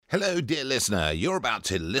Hello, dear listener. You're about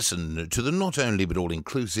to listen to the Not Only But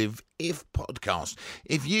All-Inclusive If podcast.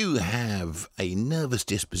 If you have a nervous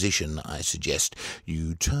disposition, I suggest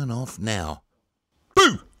you turn off now.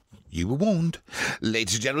 Boo! You were warned.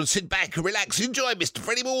 Ladies and gentlemen, sit back, relax, enjoy Mr.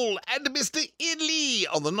 Freddie Ball and Mr. Ian Lee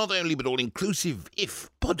on the Not Only But All-Inclusive If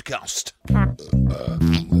podcast.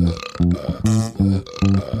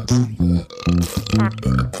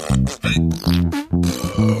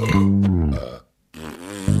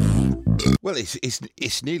 Well,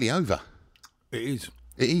 it's nearly over. It is.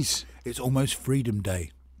 It is. It's almost Freedom Day.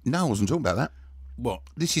 No, I wasn't talking about that. What?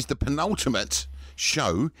 This is the penultimate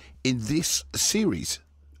show in this series.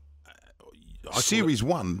 Series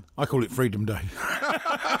 1. I call it Freedom Day.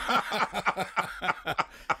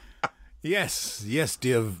 Yes,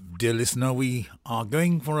 dear listener, we are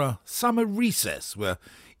going for a summer recess where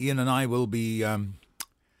Ian and I will be, I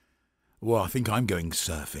think I'm going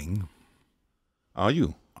surfing. Are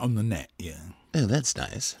you? On the net, yeah. Oh, that's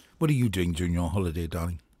nice. What are you doing during your holiday,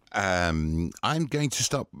 darling? I'm going to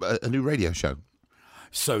start a new radio show.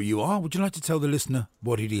 So you are? Would you like to tell the listener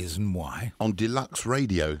what it is and why? On Deluxe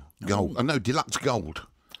Radio Gold. Oh, no, Deluxe Gold.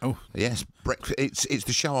 Oh. Yes, breakfast. It's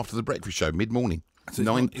the show after the breakfast show, mid-morning. So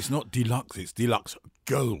it's not Deluxe, it's Deluxe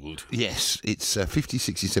Gold. Yes, it's 50s,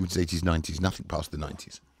 60s, 70s, 80s, 90s, nothing past the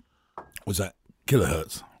 90s. Was that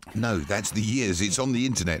kilohertz? No, that's the years. It's on the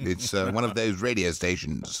internet. It's one of those radio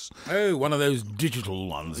stations. Oh, one of those digital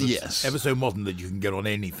ones. That's yes. Ever so modern that you can get on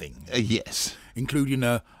anything. Yes. Including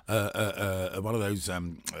one of those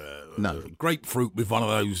grapefruit with one of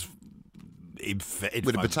those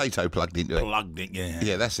with a potato plugged into it. Plugged in, yeah.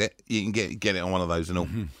 Yeah, that's it. You can get it on one of those and all.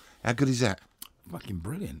 Mm-hmm. How good is that? Fucking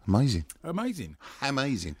brilliant. Amazing.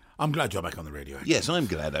 I'm glad you're back on the radio. Actually. Yes, I'm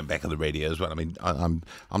glad I'm back on the radio as well. I mean, I'm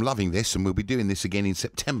loving this, and we'll be doing this again in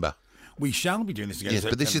September. We shall be doing this again in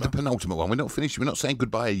September. But this is the penultimate one. We're not finished. We're not saying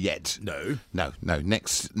goodbye yet. No.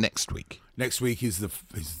 Next week. Next week is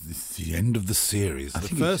the end of the series. The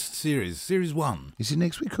first series, Series 1. Is it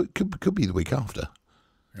next week? Could be the week after.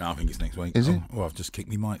 No, I think it's next week. Is it? Well, I've just kicked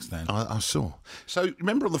my mic stand. I saw. So,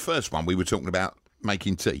 remember on the first one, we were talking about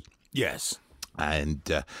making tea? Yes. And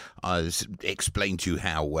I explained to you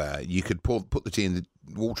how you could put the tea in the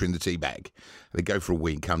water in the tea bag, then go for a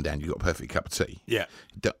wee and come down. You've got a perfect cup of tea. Yeah.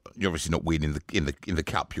 You're obviously not weeing in the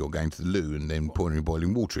cup. You're going to the loo and then pouring in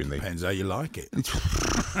boiling water in there. Depends how you like it.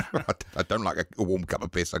 I don't like a warm cup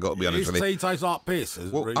of piss. I got to be honest with you. Tea tastes like piss.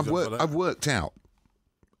 Well, I've worked out.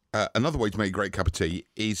 Another way to make a great cup of tea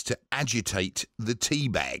is to agitate the tea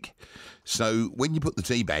bag. So when you put the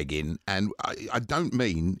tea bag in, and I don't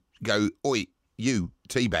mean go, oi, you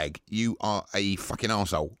tea bag, you are a fucking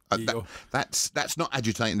arsehole. That's not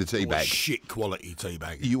agitating the tea bag. Shit quality tea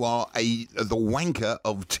bag. You are the wanker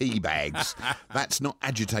of tea bags. That's not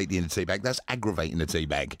agitating the tea bag. That's aggravating the tea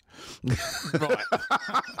bag. Right.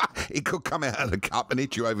 It could come out of the cup and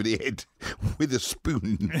hit you over the head with a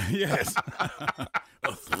spoon. Yes.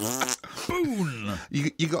 A spoon.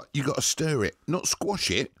 You got to stir it, not squash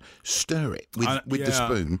it. Stir it with the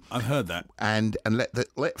spoon. I've heard that. And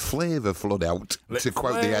let flavour flood out. To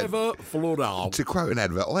quote an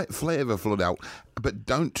advert, let flavour flood out, but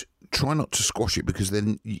try not to squash it because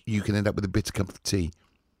then you can end up with a bitter cup of tea.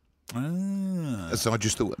 Ah. So I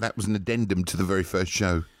just thought that was an addendum to the very first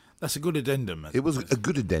show. That's a good addendum. It was a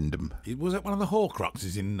good addendum. Was that one of the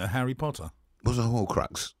Horcruxes in Harry Potter? Was a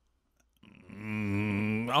Horcrux?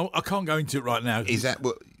 I can't go into it right now. Is that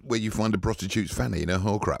where you find a prostitute's fanny in a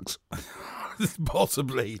Horcrux?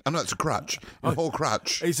 Possibly. Oh, no, it's a crutch. A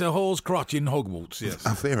Horcrutch. It's a horse crutch in Hogwarts, yes.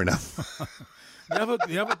 Oh, fair enough.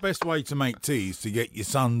 The other best way to make tea is to get your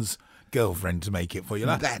son's girlfriend to make it for you.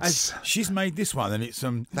 She's made this one, and it's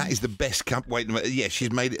that is the best cup. Wait a minute. Yeah,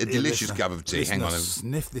 she's made a delicious cup of tea. Hang on.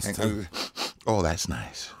 Sniff this tea. Oh, that's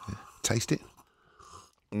nice. Taste it.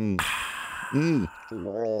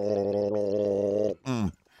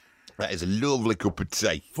 That is a lovely cup of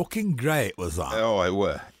tea. Fucking great was that.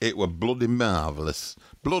 Oh, it were bloody marvellous.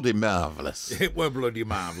 Bloody marvellous. It were bloody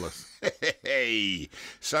marvellous. Hey.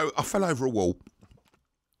 So I fell over a wall.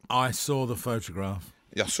 I saw the photograph.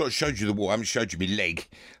 I sort of showed you the wall. I haven't showed you my leg.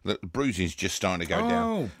 The bruising's just starting to go down.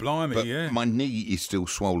 Oh, blimey, but yeah. My knee is still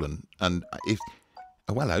swollen. And if...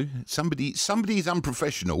 Oh, hello. Somebody is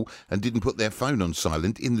unprofessional and didn't put their phone on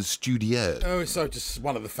silent in the studio. Oh, so just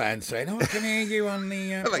one of the fans saying, I can hear you on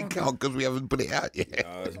the... Well, they can't because we haven't put it out yet.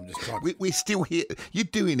 I'm just trying We're still here. You're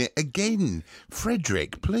doing it again.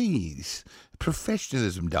 Frederick, please.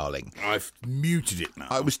 professionalism, darling. I've muted it now.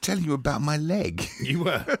 I was telling you about my leg. You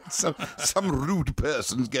were. Some rude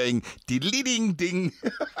person's going diddly-ding-ding.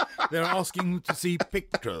 They're asking to see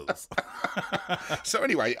pictures. So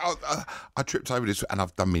anyway, I tripped over this and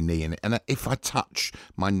I've done my knee in it. And if I touch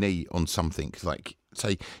my knee on something, like,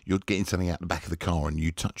 say, you're getting something out the back of the car and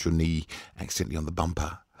you touch your knee accidentally on the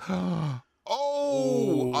bumper. I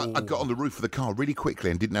got on the roof of the car really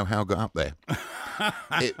quickly and didn't know how I got up there.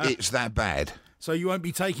 It's that bad. So you won't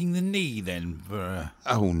be taking the knee then for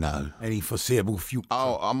Oh, no. any foreseeable future?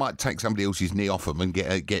 Oh, I might take somebody else's knee off them and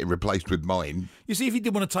get it replaced with mine. You see, if you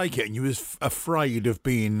did want to take it and you was afraid of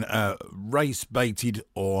being race-baited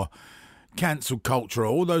or cancel culture or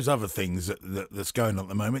all those other things that's going on at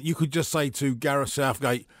the moment, you could just say to Gareth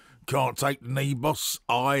Southgate, "Can't take the knee, boss.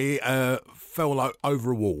 I fell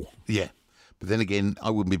over a wall." Yeah. But then again,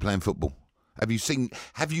 I wouldn't be playing football. Have you seen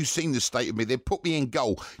the state of me? They put me in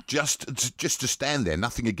goal just to stand there.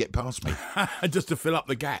 Nothing would get past me. Just to fill up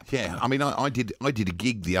the gap. Yeah, I mean, I did a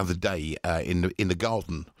gig the other day in the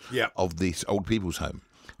garden of this old people's home,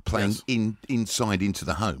 playing inside into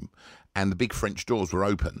the home, and the big French doors were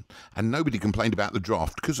open, and nobody complained about the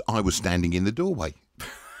draft because I was standing in the doorway.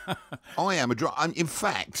 I am a draft. In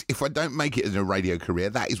fact, if I don't make it in a radio career,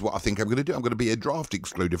 that is what I think I'm going to do. I'm going to be a draft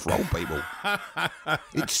excluder for old people.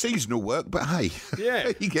 It's seasonal work, but hey,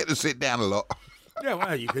 Yeah. you get to sit down a lot. Yeah,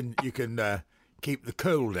 well, you can keep the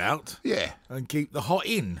cold out. Yeah, And keep the hot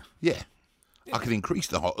in. yeah. I can increase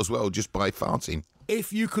the hot as well just by farting.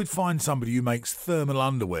 If you could find somebody who makes thermal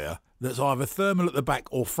underwear that's either thermal at the back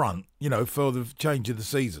or front, for the change of the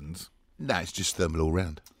seasons. No, it's just thermal all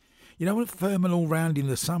round. You don't want thermal all round in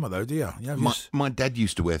the summer, though, do you? My dad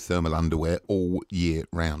used to wear thermal underwear all year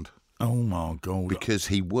round Oh, my God. because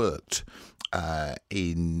he worked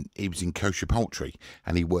he was in kosher poultry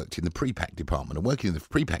and he worked in the pre-pack department. And working in the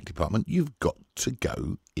pre-pack department, you've got to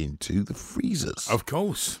go into the freezers. Of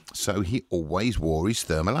course. So he always wore his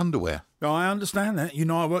thermal underwear. I understand that.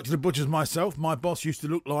 I worked at the butcher's myself. My boss used to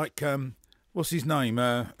look like, what's his name?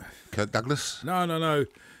 Kirk Douglas? No.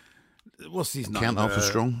 What's his name? Count Arthur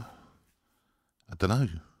Strong? I don't know.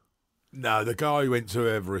 No, the guy who went to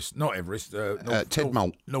Everest. Not Everest. Ted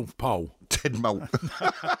Moult. North Pole. Ted Moult.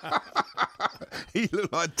 He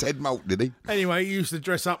looked like Ted Moult, did he? Anyway, he used to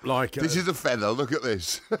dress up like... This is a feather, look at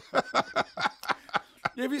this.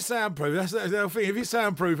 If it's soundproof, that's the whole thing. If it's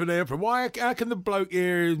soundproof and airproof, how can the bloke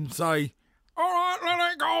hear him say, "All right,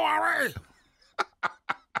 let it go,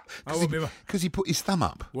 Harry"? Because he put his thumb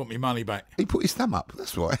up. Want me money back. He put his thumb up,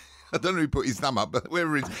 that's why. I don't know who put his thumb up, but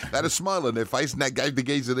whoever it is, they had a smile on their face and that gave the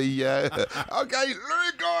geezer the, okay,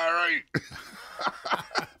 let it go, Harry.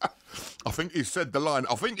 I think he said the line.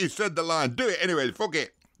 Do it anyway, fuck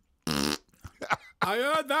it. I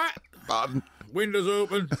heard that. Pardon. Windows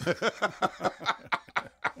open.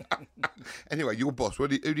 Anyway, your boss, who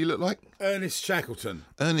do you look like? Ernest Shackleton.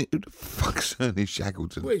 Who the fuck's Ernest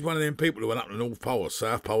Shackleton? Well, he's one of them people who went up to the North Pole or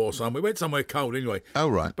South Pole or something. We went somewhere cold anyway. Oh,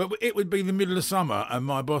 right. But it would be the middle of summer and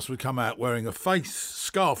my boss would come out wearing a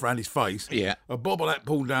scarf around his face. Yeah. A bobble hat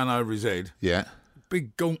pulled down over his head. Yeah.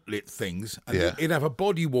 Big gauntlet things. And Yeah. he'd have a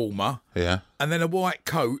body warmer. Yeah. And then a white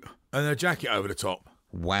coat and a jacket over the top.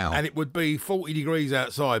 Wow. And it would be 40 degrees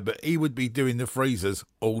outside, but he would be doing the freezers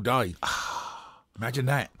all day. Imagine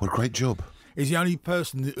that. What a great job. He's the only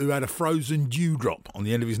person who had a frozen dewdrop on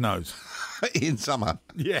the end of his nose. In summer.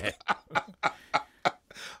 Yeah.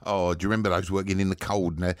 Oh, do you remember those working in the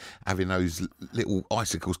cold and having those little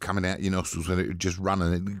icicles coming out your nostrils when it would just run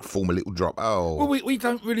and it'd form a little drop? Oh. Well, we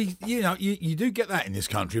don't really, you do get that in this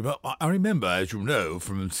country, but I remember, as you know,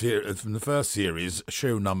 from the first series,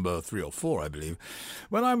 show number 3 or 4, I believe,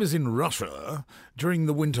 when I was in Russia during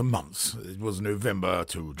the winter months, it was November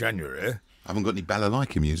to January, I haven't got any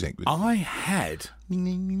balalaika music. I had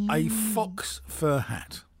a fox fur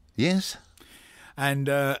hat. Yes? And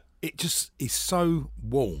it just is so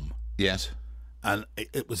warm. Yes. And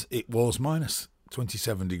it was minus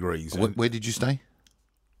 27 degrees. Where did you stay?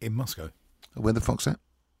 In Moscow. Where the fox at?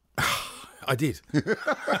 I did.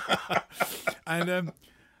 And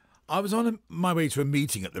I was on my way to a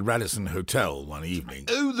meeting at the Radisson Hotel one evening.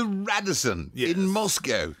 Oh, the Radisson Yes. in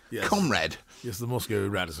Moscow. Yes. Comrade. Yes, the Moscow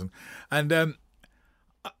Radisson. And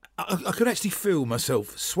I could actually feel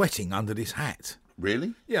myself sweating under this hat.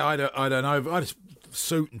 Really? Yeah, I had a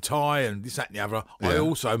suit and tie and this, that and the other. Yeah. I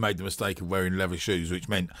also made the mistake of wearing leather shoes, which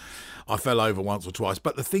meant I fell over once or twice.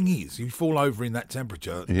 But the thing is, you fall over in that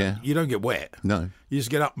temperature, Yeah. you don't get wet. No. You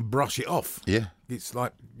just get up and brush it off. Yeah. It's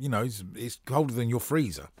like, it's colder than your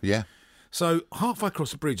freezer. Yeah. So halfway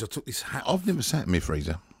across the bridge, I took this hat off. I've never sat in my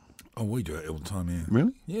freezer. Oh, we do it all the time, yeah.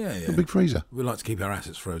 Really? Yeah, A yeah. big freezer. We like to keep our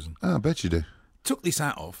assets frozen. Oh, I bet you do. Took this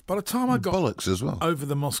hat off. By the time I got Bollocks as well. over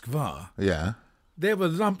the Moskva, Yeah. there were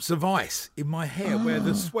lumps of ice in my hair where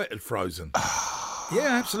the sweat had frozen. Yeah,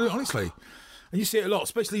 absolutely, honestly. And you see it a lot,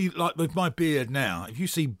 especially like with my beard now. If you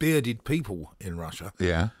see bearded people in Russia,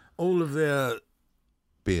 Yeah. all of their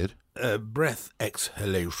Beard. breath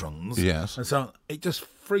exhalations, Yes. and so it just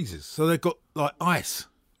freezes. So they've got like ice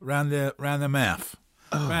round their mouth,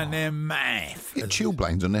 round their mouth. Get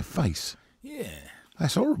chilblains on their face. Yeah,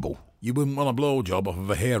 That's horrible. you wouldn't want a blowjob off of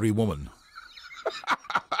a hairy woman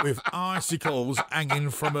with icicles hanging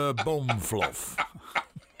from her bum fluff.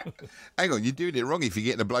 Hang on, you're doing it wrong if you're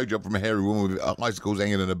getting a blowjob from a hairy woman with icicles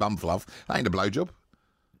hanging in a bum fluff. That ain't a blowjob.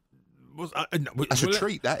 That's a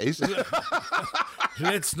treat, that is.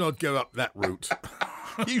 Let's not go up that route.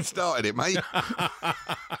 You started it, mate.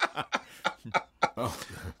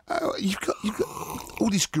 You've got all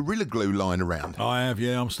this Gorilla Glue lying around. I have,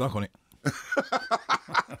 yeah, I'm stuck on it.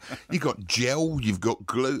 You've got gel, you've got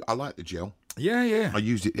glue. I like the gel. Yeah, yeah. I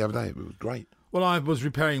used it the other day. It was great. Well, I was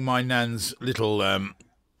repairing my nan's little, I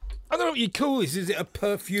don't know what you call this. Is it a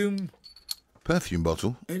perfume? Perfume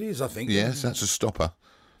bottle. It is, I think. Yes, that's a stopper.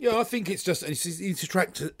 Yeah, I think it's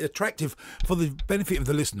attractive for the benefit of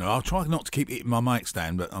the listener. I'll try not to keep it in my mic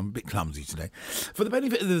stand, but I'm a bit clumsy today. For the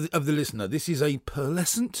benefit of the listener, this is a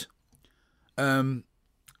pearlescent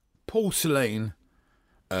porcelain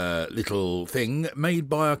little thing made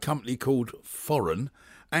by a company called Foreign,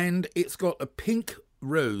 and it's got a pink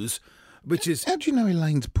rose, which is... How do you know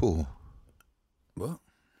Elaine's poor? What?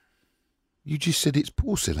 You just said it's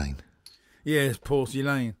porcelain. Yes,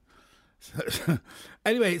 porcelain.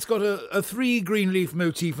 Anyway, it's got a 3 green leaf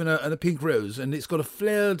motif and a pink rose, and it's got a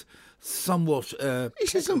flared, somewhat...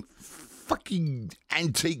 This isn't fucking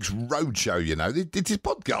Antiques Roadshow, you know. It's his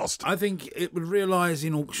podcast. I think it would realise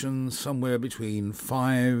in auctions somewhere between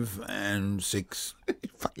 5 and 6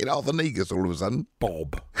 Fucking Arthur Negus all of a sudden.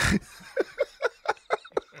 bob.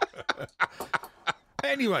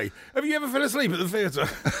 Anyway, have you ever fell asleep at the theatre?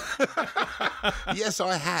 Yes,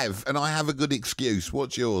 I have, and I have a good excuse.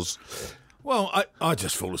 What's yours? Well, I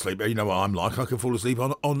just fall asleep. You know what I'm like. I can fall asleep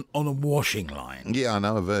on a washing line. Yeah, I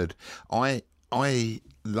know, I've heard. I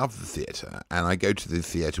love the theatre, and I go to the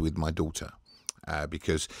theatre with my daughter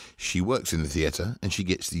because she works in the theatre and she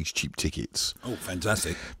gets these cheap tickets. Oh,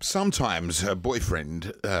 fantastic. Sometimes her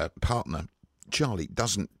boyfriend, partner, Charlie,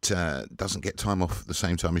 doesn't get time off at the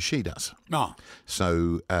same time as she does. Ah.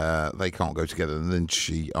 So they can't go together, and then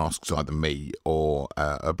she asks either me or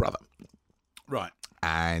her brother. Right.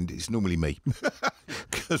 And it's normally me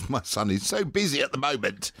because my son is so busy at the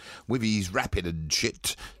moment with his rapping and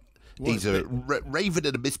shit. He's a raving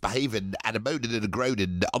and a misbehaving and a moaning and a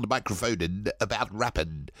groaning on the microphone and about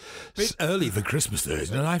rapping. Bit early for Christmas, though,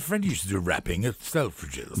 isn't it? My friend used to do rapping at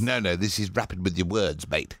Selfridges. No, this is rapping with your words,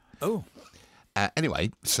 mate. Oh. Anyway,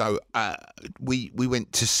 so we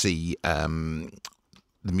went to see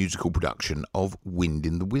the musical production of Wind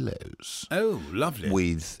in the Willows. Oh, lovely.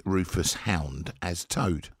 With Rufus Hound as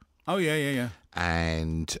Toad. Oh, yeah.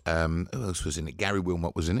 And who else was in it? Gary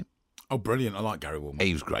Wilmot was in it. Oh, brilliant. I like Gary Wilmot.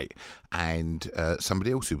 He was great. And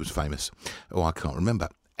somebody else who was famous. Oh, I can't remember.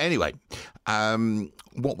 Anyway,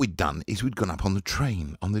 what we'd done is we'd gone up on the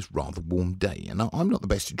train on this rather warm day. And I'm not the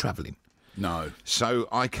best at travelling. No. So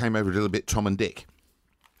I came over a little bit Tom and Dick.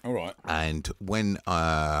 All right. And when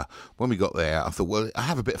we got there, I thought, well, I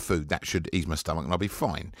have a bit of food. That should ease my stomach and I'll be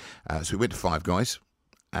fine. So we went to Five Guys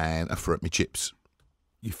and I threw up my chips.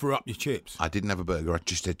 You threw up your chips? I didn't have a burger. I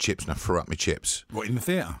just had chips and I threw up my chips. What, in the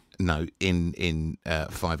theatre? No, in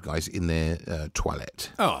Five Guys, in their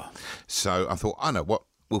toilet. Oh. So I thought, I know what,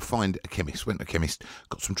 we'll find a chemist. Went to a chemist,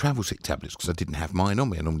 got some travel sick tablets because I didn't have mine on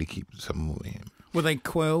me. I normally keep some on me. Were they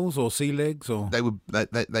Quells or Sea Legs or? They were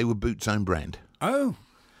Boots' own brand. Oh.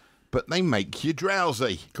 But they make you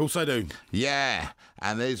drowsy. Of course they do. Yeah.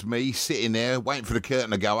 And there's me sitting there waiting for the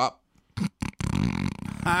curtain to go up.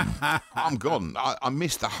 I'm gone. I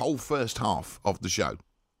missed the whole first half of the show.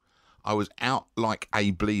 I was out like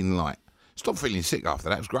a bleeding light. Stopped feeling sick after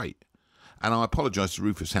that. It was great. And I apologised to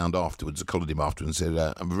Rufus Hound afterwards. I collared him afterwards and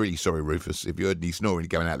said, I'm really sorry, Rufus, if you heard any snoring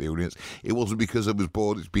going out of the audience. It wasn't because I was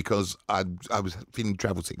bored. It's because I was feeling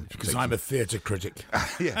travel sick. Because I'm a theatre critic.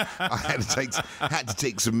 Yeah, I had to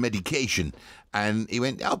take some medication. And he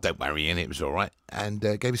went, oh, don't worry, and it was all right. And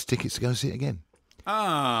gave us tickets to go and see it again.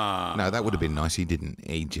 Ah. No, that would have been nice. He didn't.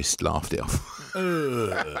 He just laughed it off.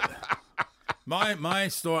 My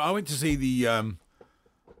story, I went to see the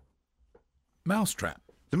Mousetrap.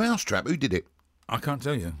 The Mousetrap, who did it? I can't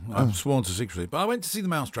tell you. I'm sworn to secrecy. But I went to see The Are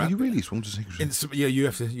Mousetrap. you really sworn to secrecy? Yeah, you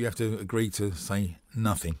have to agree to say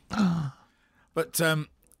nothing. But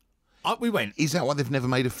we went. Is that why they've never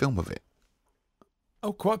made a film of it?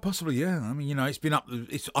 Oh, quite possibly, yeah. I mean, it's been up.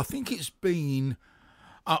 I think it's been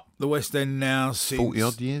up the West End now since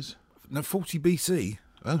 40-odd years? No, 40 BC.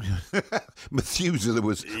 Oh, Methuselah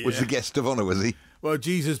was the guest of honour, was he? Well,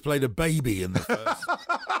 Jesus played a baby in the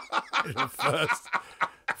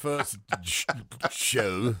first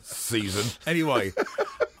show season. Anyway,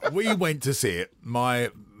 we went to see it.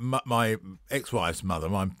 My ex-wife's mother,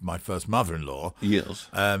 my first mother-in-law, Yes.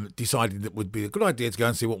 decided that it would be a good idea to go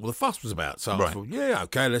and see what all the fuss was about. So I thought, yeah,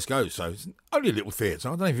 okay, let's go. So it's only a little theatre.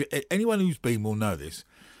 So I don't know if anyone who's been will know this.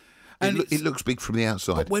 And it looks big from the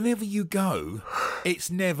outside. But whenever you go, it's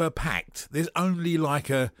never packed. There's only like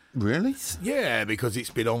a... Really? Yeah, because it's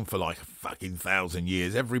been on for like a fucking 1,000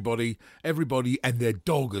 years. Everybody and their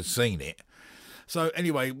dog has seen it. So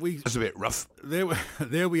anyway, That's a bit rough.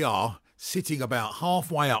 there we are, sitting about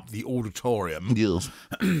halfway up the auditorium. Yes.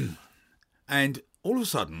 And all of a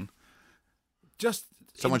sudden, just...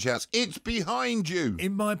 Someone shouts, "It's behind you!"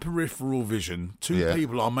 In my peripheral vision, two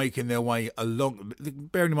people are making their way along,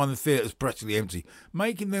 bearing in mind the theatre's practically empty,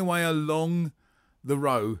 making their way along the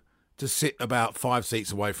row to sit about 5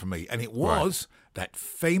 seats away from me. And it was that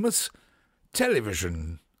famous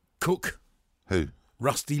television cook. Who?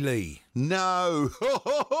 Rusty Lee. No!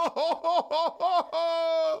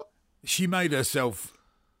 She made herself...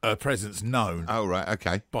 her presence known Oh, right,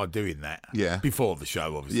 okay. by doing that. Yeah. Before the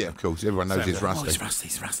show, obviously. Yeah, of course. Everyone knows it's Rusty.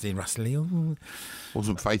 It's Rusty Lee. Oh.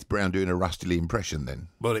 Wasn't Faith Brown doing a Rusty Lee impression then?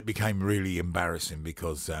 Well, it became really embarrassing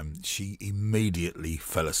because she immediately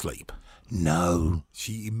fell asleep. No.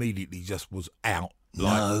 She immediately just was out.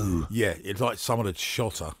 No. Yeah, it's like someone had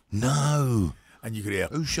shot her. No. And you could hear...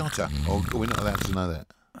 Who shot her? Oh, we're not allowed to know that.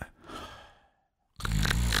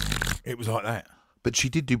 It was like that. But she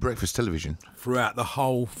did do breakfast television. Throughout the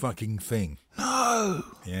whole fucking thing. No.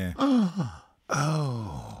 Yeah.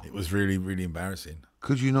 Oh. It was really, really embarrassing.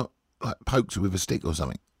 Could you not poke her with a stick or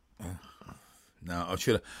something? No, I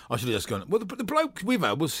should have just gone... Well, the bloke with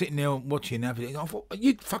her was sitting there watching everything. I thought,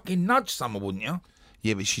 you'd fucking nudge someone, wouldn't you?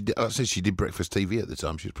 Yeah, but I said she did breakfast TV at the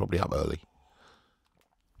time. She was probably up early.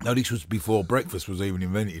 No, this was before breakfast was even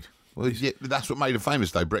invented. Well, yeah, that's what made her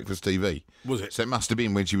famous, though, breakfast TV. Was it? So it must have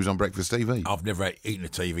been when she was on breakfast TV. I've never eaten a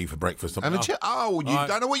TV for breakfast. Haven't you? Oh, you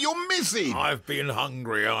don't know what you're missing. I've been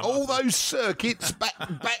hungry. All those circuits back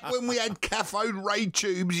when we had cathode ray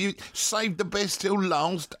tubes, you saved the best till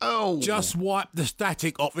last. Oh. Just wipe the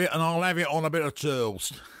static off it and I'll have it on a bit of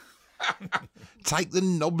toast. Take the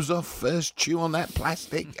knobs off first, chew on that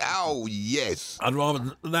plastic. Oh, yes. I'd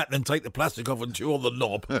rather that than take the plastic off and chew on the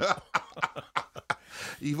knob.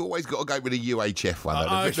 You've always got to go with a UHF one,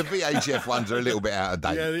 though. The VHF ones are a little bit out of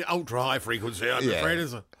date. Yeah, the ultra high frequency, I'm afraid,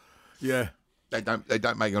 isn't it? Yeah. They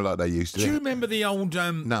don't make them like they used to. Do you remember the old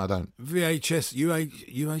No, I don't. VHS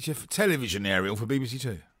UHF television aerial for BBC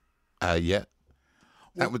Two? Yeah.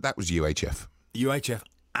 That was UHF. UHF,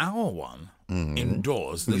 our one,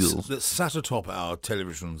 indoors, that sat atop our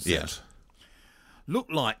television set. Yes.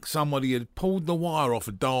 Looked like somebody had pulled the wire off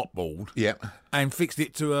a dartboard Yeah. and fixed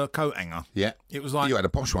it to a coat hanger. Yeah. It was like... You had a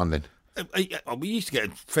posh one then. We used to get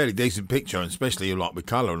a fairly decent picture, especially like with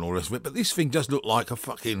colour and all the rest of it, but this thing just looked like a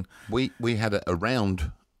fucking... We had a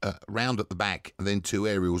round at the back and then two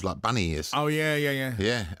aerials like bunny ears. Oh, yeah.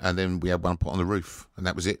 Yeah, and then we had one put on the roof and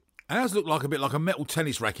that was it. Ours looked like a bit like a metal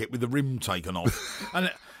tennis racket with the rim taken off.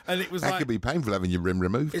 and it was That could be painful having your rim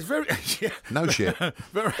removed. It's very... Yeah, No shit.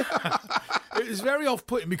 It was very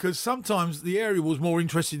off-putting because sometimes the aerial was more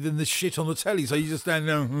interested than the shit on the telly, so you just stand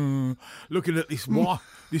there looking at this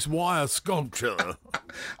wire sculpture.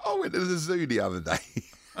 I went to the zoo the other day.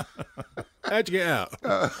 How'd you get out?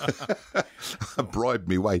 I bribed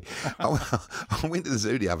me way. I went to the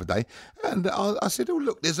zoo the other day and I said, "Oh,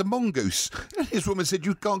 look, there's a mongoose." And this woman said,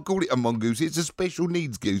 "You can't call it a mongoose. It's a special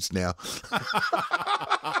needs goose now."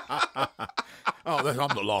 Oh, I'm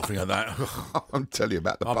not laughing at that. I'm telling you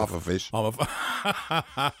about the pufferfish.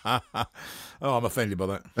 I'm offended by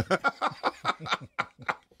that.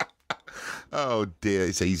 Oh, dear.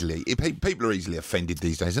 It's easily... People are easily offended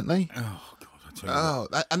these days, aren't they? Oh, God, I tell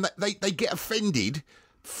you. And they get offended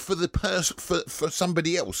for the for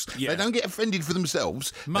somebody else. Yeah. They don't get offended for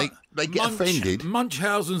themselves. They get offended.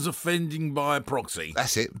 Munchausen's offending by proxy.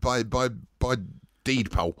 That's it. By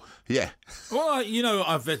deed poll. Yeah. Well,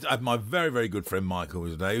 I've had my very, very good friend Michael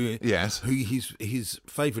today. Yes. Who his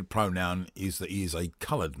favoured pronoun is that he is a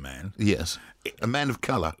coloured man. Yes. A man of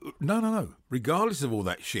colour. No. Regardless of all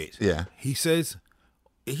that shit. Yeah. He says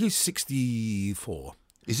he's 64.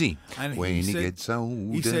 Is he? And when he said- gets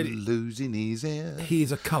older, he said losing his hair. he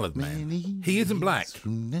is a coloured man. He isn't black.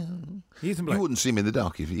 He isn't black. You wouldn't see him in the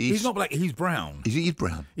dark if He's not black. He's brown. Is he? He's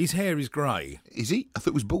brown. His hair is grey. Is he? I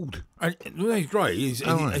thought it was bald. And, well, he's grey.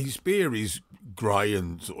 right. His beard is grey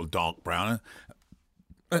and sort of dark brown.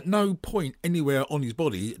 At no point anywhere on his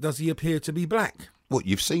body does he appear to be black. What?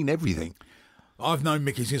 You've seen everything? I've known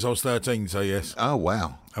Mickey since I was 13, so yes. Oh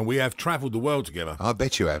wow! And we have travelled the world together. I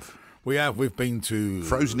bet you have. We've been to...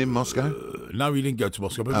 Frozen in Moscow? No, we didn't go to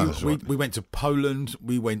Moscow, but that's right. we went to Poland,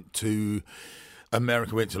 we went to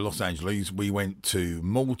America, we went to Los Angeles, we went to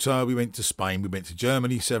Malta, we went to Spain, we went to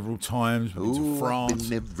Germany several times, we went to France. I've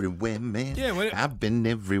been everywhere, man. Yeah, well, I've been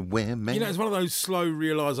everywhere, man. You know, it's one of those slow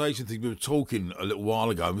realisation things. We were talking a little while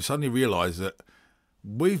ago, and we suddenly realised that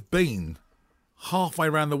we've been halfway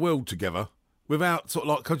around the world together without sort of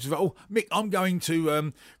like conscious of, oh, Mick, I'm going to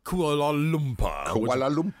Kuala Lumpur. Kuala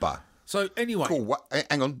Lumpur. So anyway,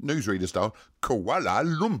 Hang on, newsreader style. Kuala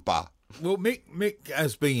Lumpur. well, Mick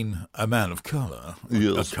has been a man of colour,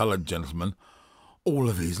 Yes. a coloured gentleman, all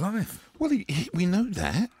of his life. Well, we know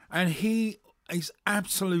that. And he is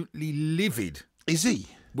absolutely livid Is he?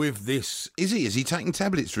 with this. Is he? Is he taking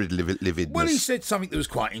tablets for lividness? Well, he said something that was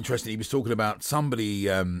quite interesting. He was talking about somebody,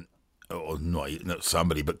 or not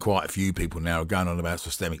somebody, but quite a few people now are going on about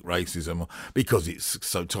systemic racism because it's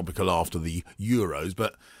so topical after the Euros.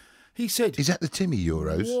 But he said, Is that the Timmy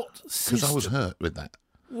Euros? What Because I was system? hurt with that.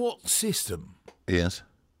 what system Yes.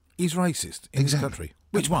 is racist in this Exactly. country?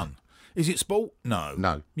 Which one? Is it sport? No.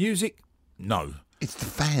 No. Music? No. It's the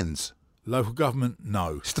fans. Local government?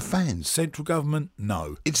 No. It's the fans. Central government?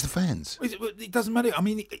 No. It's the fans. It doesn't matter. I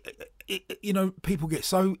mean, you know, people get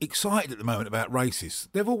so excited at the moment about racists.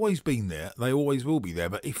 They've always been there. They always will be there.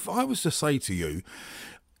 But if I was to say to you,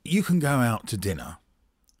 you can go out to dinner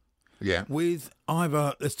Yeah. with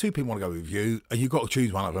either, there's two people want to go with you, and you've got to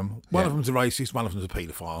choose one of them. One Yeah. of them's a racist, one of them's a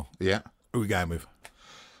paedophile. Yeah. Who are we going with?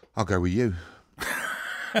 I'll go with you.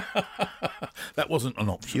 That wasn't an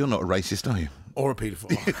option. You're not a racist, are you? Or a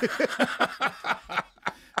paedophile.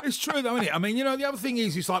 It's true, though, isn't it? I mean, you know, the other thing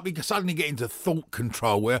is, it's like we suddenly get into thought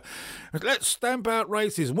control where let's stamp out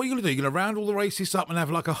racism. What are you going to do? You're going to round all the racists up and have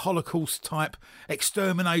like a Holocaust-type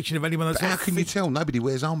extermination of anyone that's But how not can you tell? Nobody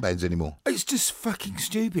wears armbands anymore. It's just fucking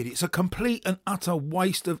stupid. It's a complete and utter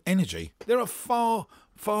waste of energy. There are far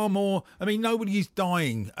more... I mean, nobody is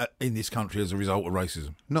dying in this country as a result of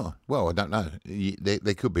racism. No. Well, I don't know.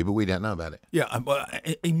 They could be, but we don't know about it. Yeah,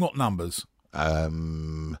 in what numbers?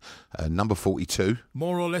 Number 42.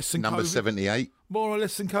 More or less than Number COVID? 78. More or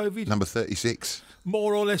less than COVID? Number 36.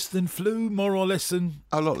 More or less than flu? More or less than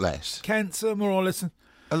A lot less. cancer? More or less than...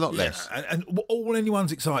 A lot less. And all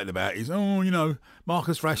anyone's excited about is, oh, you know,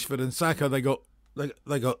 Marcus Rashford and Saka, they got...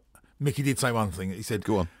 Mickey did say one thing. He said,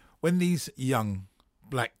 Go on. When these young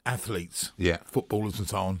black athletes, Yeah. footballers and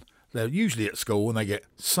so on, they're usually at school and they get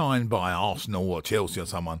signed by Arsenal or Chelsea or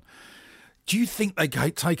someone, do you think they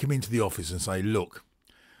take them into the office and say, look,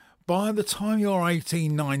 by the time you're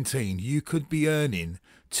 18, 19, you could be earning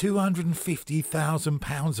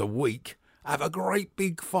 £250,000 a week, have a great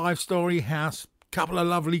big 5-storey house, couple of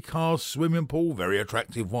lovely cars, swimming pool, very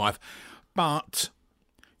attractive wife, but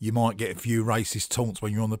you might get a few racist taunts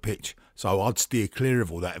when you're on the pitch, so I'd steer clear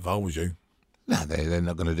of all that if I was you. No, they're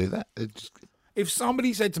not going to do that. If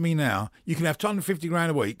somebody said to me now, you can have 250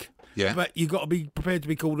 grand a week, Yeah. but you've got to be prepared to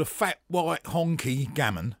be called a fat, white, honky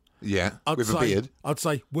gammon, Yeah, with say, a beard. I'd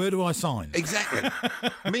say, where do I sign? Exactly.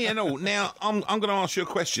 Me and all. Now, I'm going to ask you a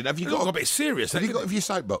question. Have you Got got a bit serious. Have you hasn't got your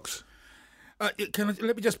soapbox? it?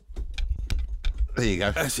 Let me just... There you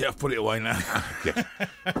go. That's it, I've put it away now.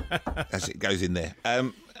 As it goes in there.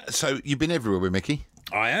 So you've been everywhere with Mickey.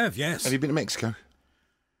 I have, yes. Have you been to Mexico?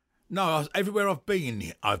 No, everywhere I've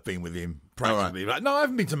been with him, practically. Right. No, I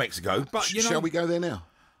haven't been to Mexico, but, you know... Shall we go there now?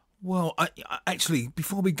 Well, I actually,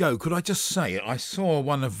 before we go, could I just say I saw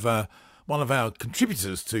one of our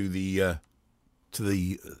contributors to the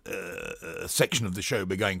section of the show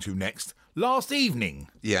we're going to next last evening.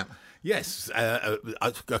 Yeah. Yes,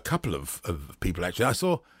 a couple of people actually. I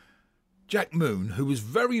saw Jack Moon, who was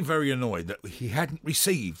very, very annoyed that he hadn't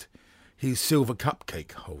received his silver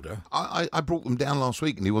cupcake holder. I brought them down last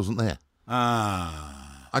week and he wasn't there.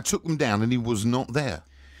 Ah. I took them down and he was not there.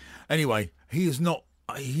 Anyway, he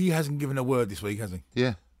hasn't given a word this week, has he?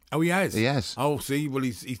 Yeah. Oh, he has? He has. Oh, see, well,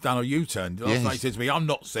 he's done a U-turn. Last Yeah, night he said to me, I'm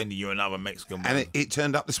not sending you another Mexican one. And it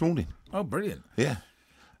turned up this morning. Oh, brilliant. Yeah.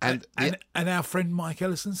 And our friend Mike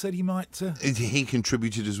Ellison said he might. he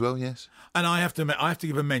contributed as well, yes? And I have to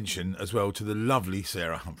give a mention as well to the lovely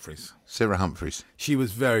Sarah Humphries. Sarah Humphries. She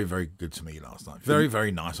was very, very good to me last night. Very,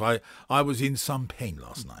 very nice. I was in some pain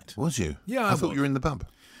last night. Was you? Yeah, I thought you were in the pub.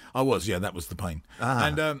 I was, yeah, that was the pain.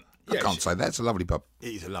 And I can't say that. It's a lovely pub.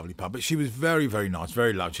 It is a lovely pub, but she was very, very nice,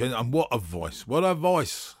 very lovely. And what a voice. What a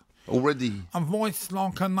voice. Already. A voice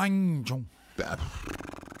like an angel.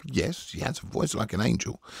 Yes, she has a voice like an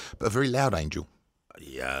angel, but a very loud angel.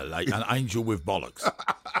 Yeah, like an angel with bollocks.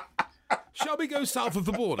 Shall we go south of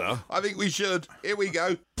the border? I think we should. Here we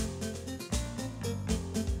go.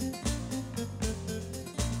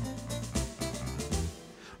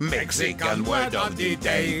 Mexican word of the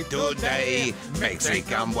day today.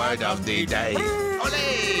 Mexican word of the day.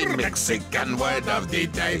 Ole! Mexican word of the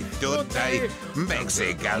day today.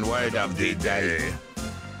 Mexican word of the day.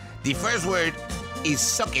 The first word is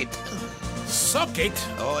suck it. Suck it?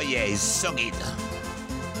 Oh yeah, suck it.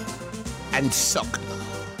 And suck.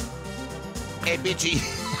 Hey bitchy.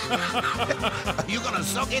 Are you gonna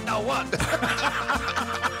suck it or what?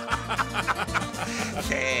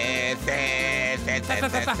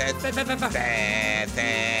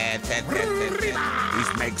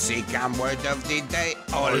 This Mexican word of the day,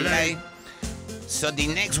 ole. So the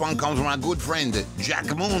next one comes from our good friend,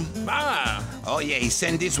 Jack Moon. Oh yeah, he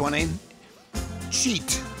sent this one in.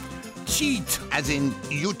 Cheat. Cheat. As in,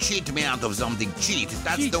 you cheat me out of something. Cheat.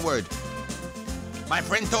 That's Cheat. the word. My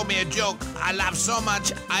friend told me a joke. I laughed so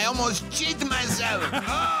much, I almost cheat myself.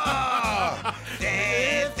 Oh!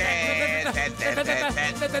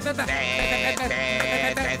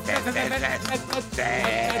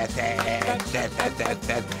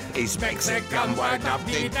 It's Mexican word of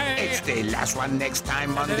the day. It's the last one next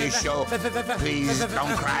time on the show. Please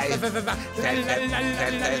don't cry. I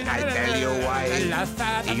tell you why.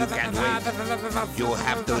 You can't wait. You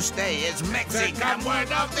have to stay. It's Mexican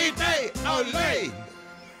word of the day. Ole!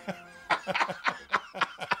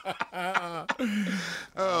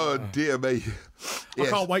 Oh dear me. I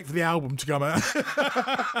can't wait for the album to come out.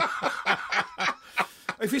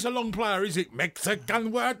 If it's a long player, is it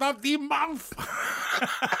Mexican word of the month?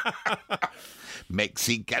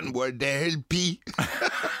 Mexican word del P.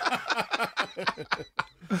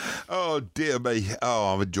 Oh dear me.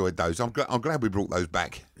 Oh, I've enjoyed those. I'm glad we brought those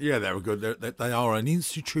back. Yeah, they were good. They are an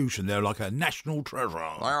institution. They're like a national treasure.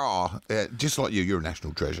 They are. Just like you, you're a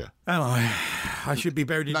national treasure. Am I? I should be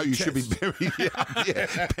buried in No, a you chest. should be buried,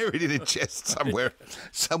 buried in a chest somewhere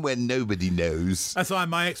nobody knows. That's why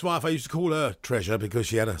my ex-wife, I used to call her treasure because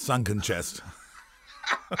she had a sunken chest.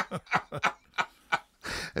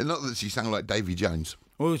 And not that she sang like Davy Jones.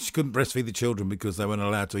 Well, she couldn't breastfeed the children because they weren't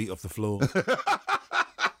allowed to eat off the floor.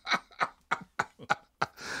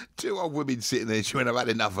 Two old women sitting there. She went, I've had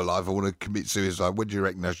enough of life. I want to commit suicide. What do you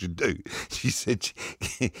reckon I should do? She said,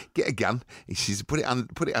 get a gun. She said, put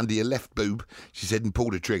it under your left boob. She said, and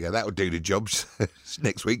pull the trigger. That'll do the job.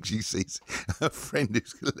 Next week, she sees her friend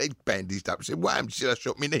who's leg bandaged up. She said, wham, she said, I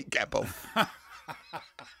shot my kneecap off.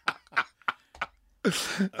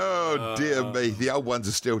 Oh, dear me. The old ones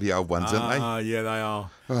are still the old ones, aren't they? Ah, yeah, they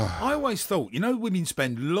are. I always thought, women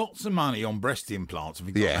spend lots of money on breast implants. Have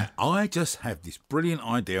you got that? I just have this brilliant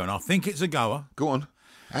idea, and I think it's a goer. Go on.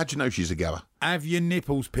 How'd you know she's a goer? Have your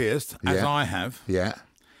nipples pierced, as Yeah. I have. Yeah.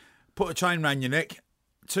 Put a chain round your neck,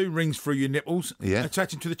 2 rings through your nipples, Yeah.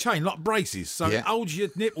 attach them to the chain like braces, so Yeah. it holds your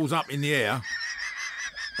nipples up in the air.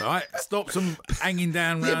 Right? Stops them hanging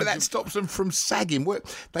down Yeah, round but that stops them from sagging.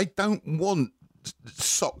 They don't want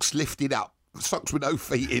socks lifted up. Socks with no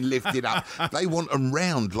feet in lifted up. They want them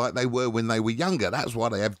round like they were when they were younger. That's why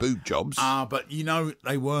they have boob jobs. But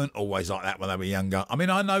they weren't always like that when they were younger. I mean,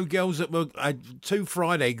 I know girls that had 2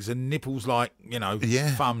 fried eggs and nipples like,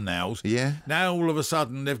 thumbnails. Yeah. Now all of a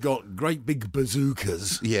sudden they've got great big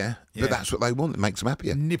bazookas. Yeah, Yeah. but that's what they want. It makes them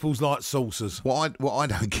happier. Nipples like saucers. What I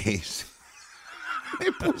don't get is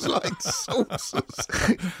nipples like saucers.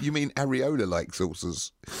 You mean areola like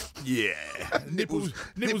saucers? Yeah. nipples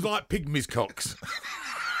like pygmies cocks.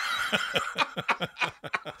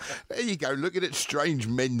 There you go, looking at strange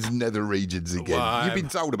men's nether regions again. Well, You've been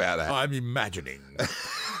told about that. I'm imagining.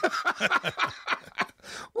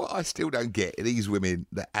 What I still don't get are these women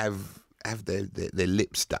that have their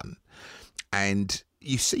lips done, and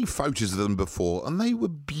you see photos of them before, and they were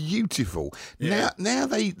beautiful. Yeah. Now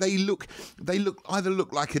they either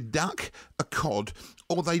look like a duck, a cod,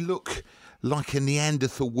 or they look like a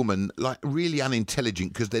Neanderthal woman, like really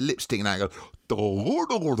unintelligent because their lips sticking out.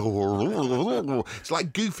 It's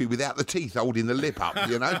like Goofy without the teeth holding the lip up,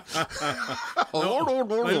 They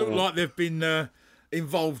look like they've been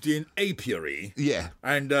involved in apiary. Yeah.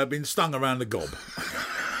 And been stung around the gob.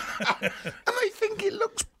 and they think it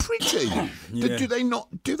looks pretty. Yeah. Do they not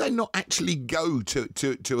actually go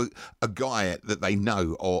to a guy that they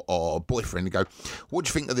know or a boyfriend and go, what do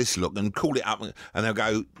you think of this look? And call it up, and they'll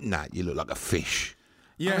go, nah, you look like a fish.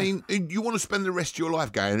 Yeah. I mean, you want to spend the rest of your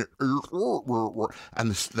life going,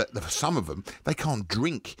 and some of them, they can't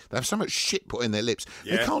drink. They have so much shit put in their lips.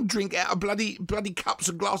 Yeah. They can't drink out of bloody cups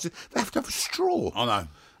and glasses. They have to have a straw. I know.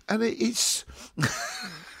 And it's...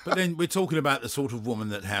 But then we're talking about the sort of woman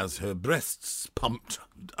that has her breasts pumped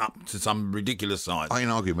up to some ridiculous size. I ain't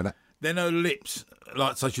arguing with that. Then her lips,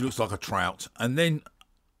 like so she looks like a trout. And then,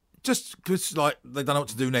 just because like they don't know what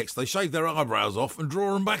to do next, they shave their eyebrows off and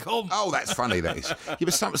draw them back on. Oh, that's funny, that is. Yeah,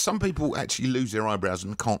 but some people actually lose their eyebrows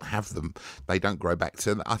and can't have them. They don't grow back.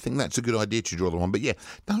 So I think that's a good idea to draw them on. But yeah,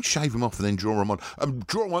 don't shave them off and then draw them on.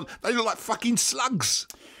 Draw them on. They look like fucking slugs.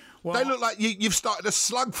 Well, they look like you've started a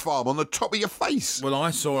slug farm on the top of your face. Well,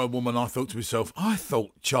 I saw a woman, I thought to myself, I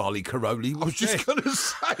thought Charlie Caroli was I was just going to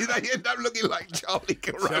say, they end up looking like Charlie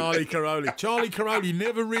Caroli. Charlie Caroli. Charlie Caroli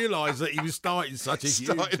never realised that he was starting such a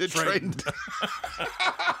huge trend.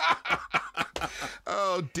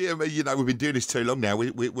 Oh, dear me. You know, we've been doing this too long now.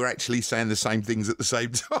 We're actually saying the same things at the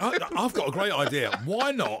same time. I've got a great idea.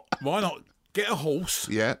 Why not get a horse?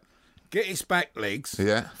 Yeah. Get its back legs,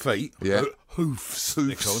 feet,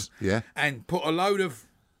 hoofs, yeah, and put a load of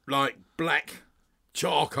like black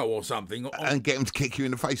charcoal or something on, and get them to kick you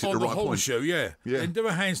in the face at the right point. Horseshoe, yeah. And do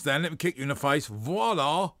a handstand, let them kick you in the face.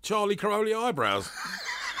 Voila, Charlie Caroli eyebrows.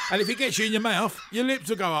 And if it gets you in your mouth, your lips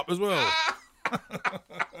will go up as well.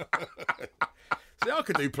 See, I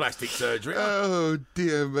could do plastic surgery. Oh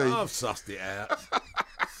dear me! I've sussed it out.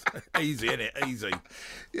 Easy, innit? Easy.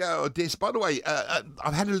 Yeah, oh dear. By the way,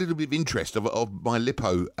 I've had a little bit of interest of my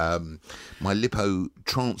lipo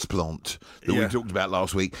transplant that we talked about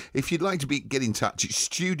last week. If you'd like to get in touch, it's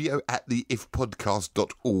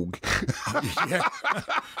studio@theifpodcast.org.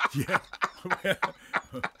 Yeah.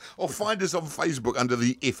 Or find us on Facebook under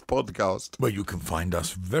the If Podcast. Where you can find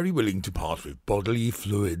us very willing to part with bodily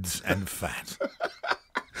fluids and fat.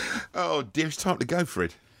 Oh dear, it's time to go,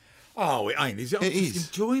 Fred. Oh, it ain't, is it? It is.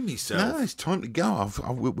 Enjoying myself. No, it's time to go.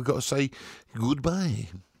 We've got to say goodbye.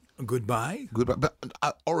 Goodbye? Goodbye. But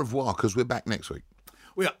au revoir, because we're back next week.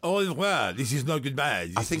 Well, au revoir. This is not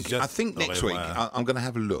goodbye. I think next week I'm going to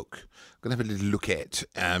have a look. I'm going to have a little look at,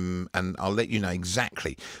 and I'll let you know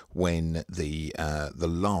exactly when the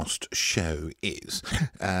last show is.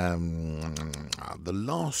 The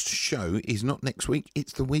last show is not next week;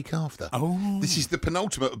 it's the week after. Oh, this is the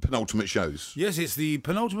penultimate of penultimate shows. Yes, it's the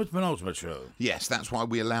penultimate show. Yes, that's why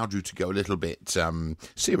we allowed you to go a little bit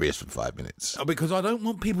serious for 5 minutes. Because I don't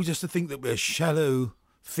want people just to think that we're shallow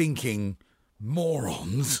thinking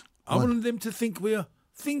morons. I want them to think we're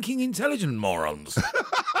thinking intelligent morons.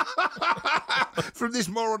 From this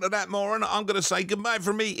moron to that moron, I'm going to say goodbye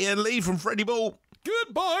from me, Ian Lee, from Freddie Ball.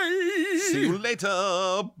 Goodbye. See you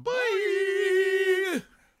later. Bye.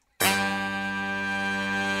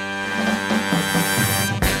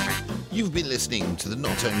 You've been listening to the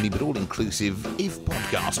Not Only But All Inclusive If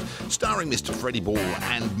podcast, starring Mr. Freddie Ball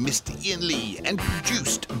and Mr. Ian Lee, and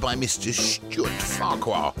produced by Mr. Stuart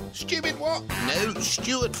Farquhar. Stupid what? No,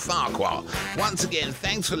 Stuart Farquhar. Once again,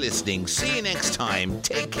 thanks for listening. See you next time.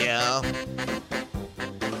 Take care.